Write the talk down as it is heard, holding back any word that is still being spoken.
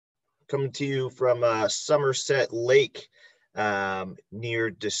coming to you from Somerset Lake near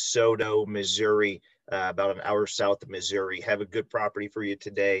DeSoto, Missouri, about an hour south of Missouri. Have a good property for you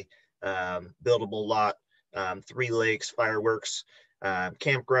today. Buildable lot, 3 lakes, fireworks,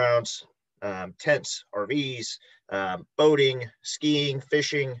 campgrounds, tents, RVs, boating, skiing,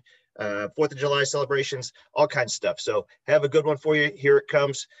 fishing, 4th of July celebrations, all kinds of stuff. So have a good one for you. Here it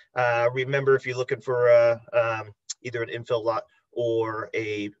comes. Remember, if you're looking for either an infill lot or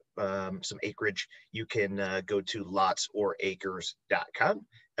some acreage, you can go to lotsorakres.com,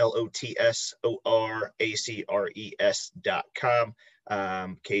 LOTSORACRES.com.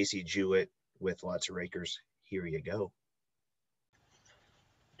 Casey Jewett with Lots of Acres. Here you go.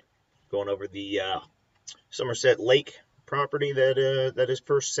 Going over the Somerset Lake property that is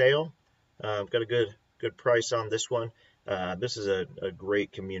for sale. Got a good price on this one. This is a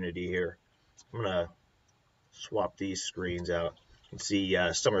great community here. I'm gonna swap these screens out and see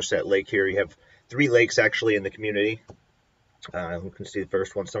Somerset Lake here. You have 3 lakes actually in the community. You can see the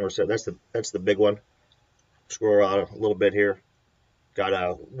first one, Somerset. That's the big one. Scroll out a little bit here. Got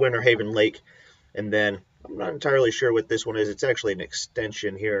a Winterhaven Lake, and then I'm not entirely sure what this one is. It's actually an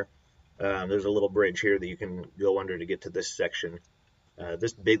extension here. There's a little bridge here that you can go under to get to this section.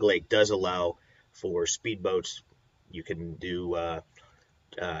 This big lake does allow for speedboats. You can do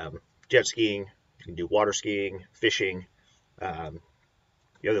jet skiing. You can do water skiing, fishing. The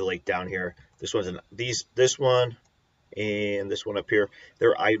other lake down here. This one and this one up here.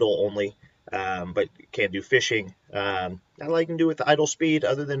 They're idle only, but you can do fishing. Not all you can do with the idle speed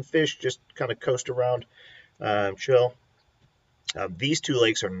other than fish. Just kind of coast around, chill. These 2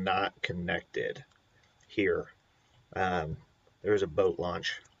 lakes are not connected here. There's a boat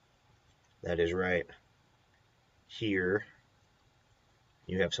launch that is right here.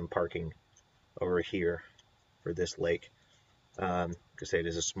 You have some parking over here for this lake. Like I say, it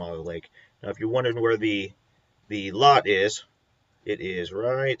is a smaller lake. Now, if you're wondering where the lot is, it is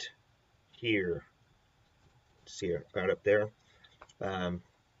right here. See it right up there.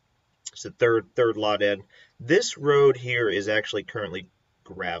 It's the third lot in. This road here is actually currently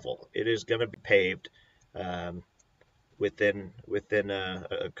gravel. It is going to be paved within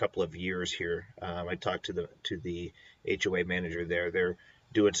a couple of years here. I talked to the HOA manager there. They're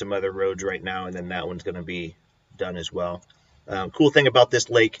doing some other roads right now, and then that one's going to be done as well. Cool thing about this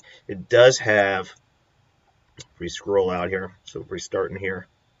lake, it does have, if we scroll out here, so if we're starting here,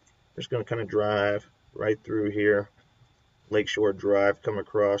 we're just going to kind of drive right through here, Lakeshore Drive, come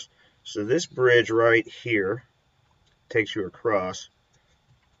across. So this bridge right here takes you across,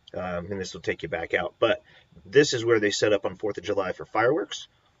 and this will take you back out. But this is where they set up on 4th of July for fireworks.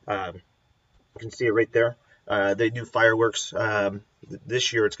 You can see it right there. They do fireworks.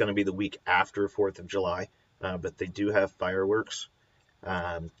 This year it's going to be the week after 4th of July, but they do have fireworks.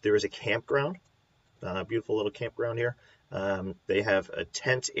 There is a campground, beautiful little campground here. They have a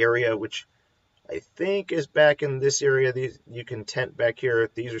tent area, which I think is back in this area. You can tent back here.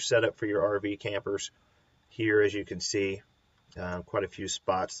 These are set up for your RV campers. Here, as you can see, quite a few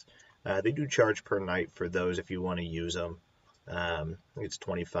spots. They do charge per night for those if you want to use them. I think it's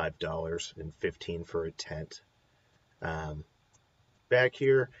 $25 and $15 for a tent. Back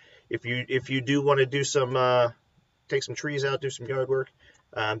here, if you do want to do some take some trees out, do some yard work,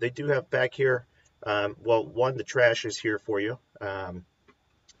 they do have back here. Well, one, the trash is here for you.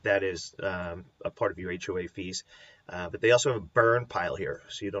 That is a part of your HOA fees. But they also have a burn pile here,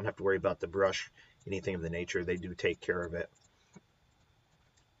 so you don't have to worry about the brush, anything of the nature. They do take care of it.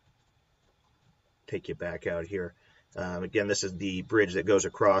 Take you back out here. Again, this is the bridge that goes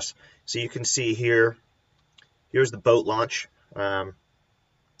across. So you can see here, here's the boat launch for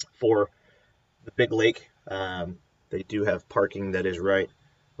the big lake. They do have parking that is right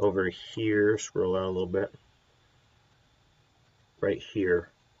over here. Scroll out a little bit. Right here.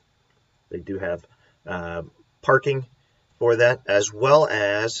 They do have parking for that, as well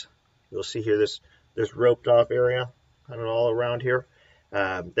as you'll see here this roped off area kind of all around here.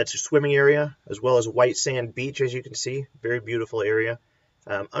 That's a swimming area, as well as a white sand beach, as you can see. Very beautiful area.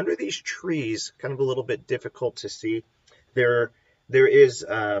 Under these trees, kind of a little bit difficult to see. There is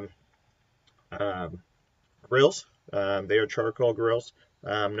grills. They are charcoal grills,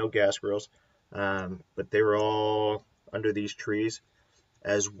 no gas grills, but they were all under these trees.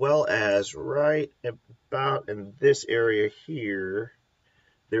 As well as right about in this area here,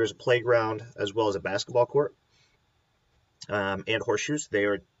 there's a playground as well as a basketball court and horseshoes. They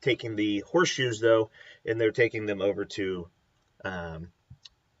are taking the horseshoes, though, and they're taking them over to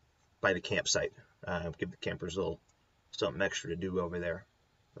by the campsite. Give the campers a little something extra to do over there.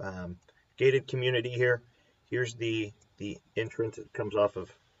 Gated community here. Here's the entrance. It comes off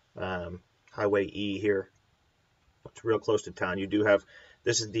of Highway E here. It's real close to town. You do have,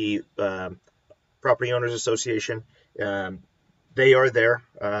 this is the Property Owners Association. They are there.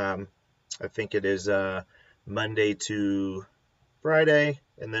 I think it is Monday to Friday,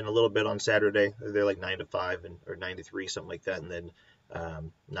 and then a little bit on Saturday. They're like 9 to 5 or 9 to 3, something like that, and then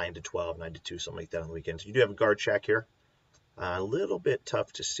 9 to 12, 9 to 2, something like that on the weekends. You do have a guard shack here. A little bit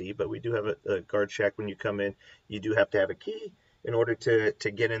tough to see, but we do have a guard shack when you come in. You do have to have a key in order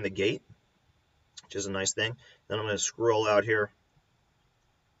to get in the gate, which is a nice thing. Then I'm going to scroll out here.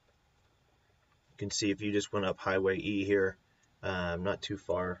 You can see if you just went up Highway E here, not too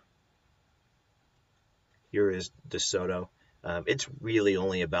far. Here is DeSoto. It's really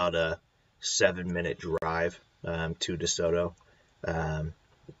only about a 7-minute drive to DeSoto. As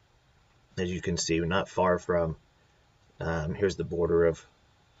you can see, we're not far from, here's the border of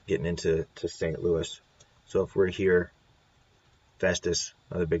getting into St. Louis. So if we're here, Festus,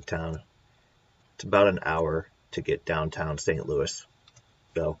 another big town, it's about an hour to get downtown St. Louis.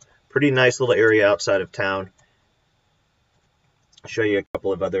 So pretty nice little area outside of town. I'll show you a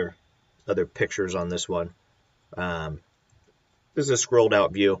couple of other pictures on this one. This is a scrolled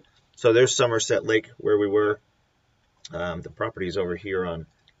out view. So there's Somerset Lake where we were. The property is over here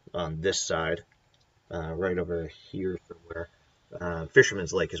on this side, right over here somewhere.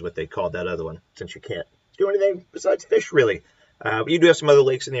 Fisherman's Lake is what they called that other one, since you can't do anything besides fish, really. But you do have some other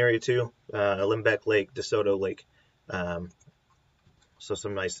lakes in the area too. Limbeck Lake, DeSoto Lake. So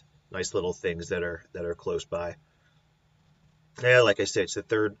some nice little things that are close by. Yeah, like I said, it's the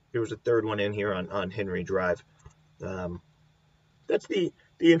third. There was a third one in here on Henry Drive. That's the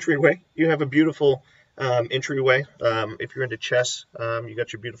entryway. You have a beautiful entryway. If you're into chess, you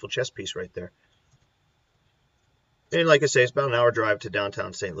got your beautiful chess piece right there. And like I say, it's about an hour drive to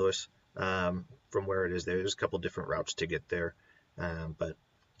downtown St. Louis from where it is there. There's a couple different routes to get there, but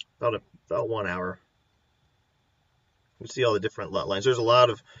about 1 hour. You can see all the different lot lines. There's a lot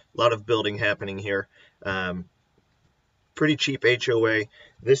of building happening here. Pretty cheap HOA.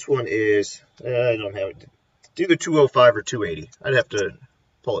 This one is, I don't have it. It's either 205 or 280. I'd have to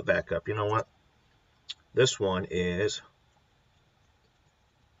pull it back up. You know what? This one is,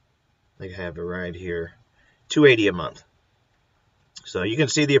 I have it right here, $280 a month. So you can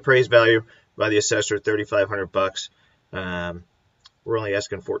see the appraised value by the assessor, $3,500. We're only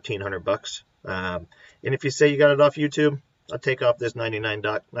asking $1,400. And if you say you got it off YouTube, I'll take off this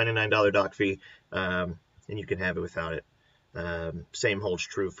 $99 doc fee, and you can have it without it. Same holds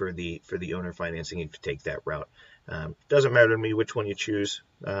true for the owner financing if you take that route. Doesn't matter to me which one you choose.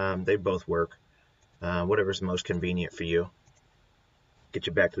 They both work. Whatever's most convenient for you. Get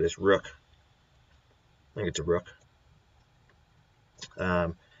you back to this rook. I think it's a rook.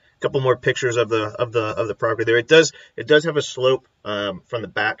 Couple more pictures of the property there. It does have a slope from the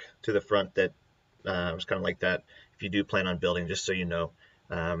back to the front that it's kind of like that. If you do plan on building, just so you know,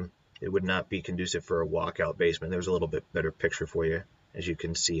 it would not be conducive for a walkout basement. There's a little bit better picture for you, as you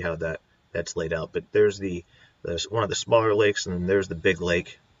can see how that's laid out. But there's the one of the smaller lakes, and then there's the big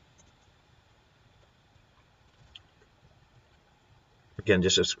lake. Again,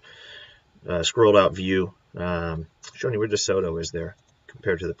 just a scrolled out view showing you where DeSoto is there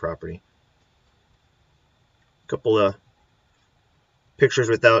compared to the property. A couple of pictures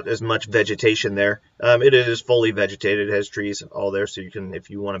without as much vegetation there. It is fully vegetated. It has trees all there, so you can, if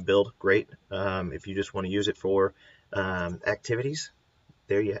you want to build, great. If you just want to use it for activities,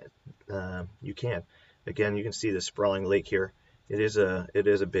 there you can. Again, you can see the sprawling lake here. It is a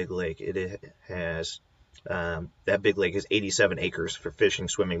big lake. It has that big lake is 87 acres for fishing,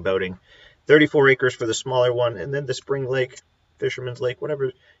 swimming, boating, 34 acres for the smaller one, and then the spring lake, Fisherman's Lake,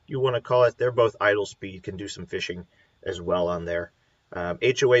 whatever you want to call it, they're both idle speed, can do some fishing as well on there.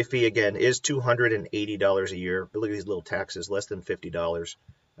 HOA fee, again, is $280 a year. But look at these little taxes, less than $50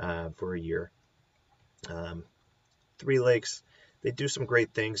 for a year. 3 lakes, they do some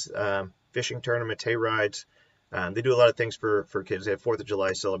great things. Fishing tournaments, hay rides. They do a lot of things for kids. They have 4th of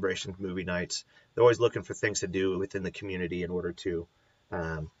July celebrations, movie nights. They're always looking for things to do within the community in order to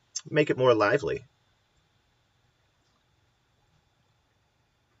make it more lively.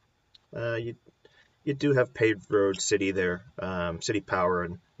 You do have paved roads, city there, city power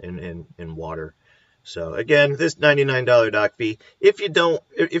and water. So again, this $99 doc fee.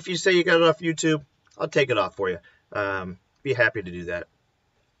 If you say you got it off YouTube, I'll take it off for you. Be happy to do that.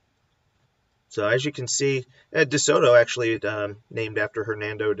 So as you can see, DeSoto actually named after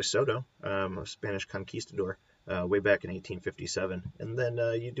Hernando de Soto, a Spanish conquistador, way back in 1857. And then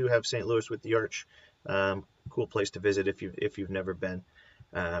you do have St. Louis with the Arch. Cool place to visit if you've never been.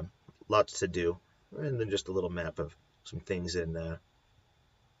 Lots to do. And then just a little map of some things in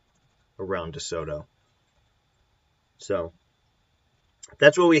around DeSoto. So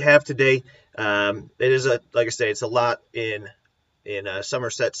that's what we have today. It is like I say, it's a lot in a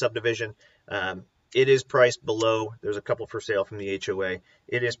Somerset subdivision. It is priced below. There's a couple for sale from the HOA.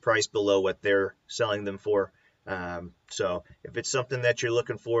 It is priced below what they're selling them for. So if it's something that you're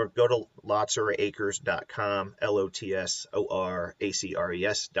looking for, go to lotsoracres.com,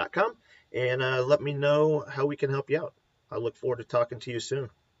 LOTSORACRES.com, and let me know how we can help you out. I look forward to talking to you soon.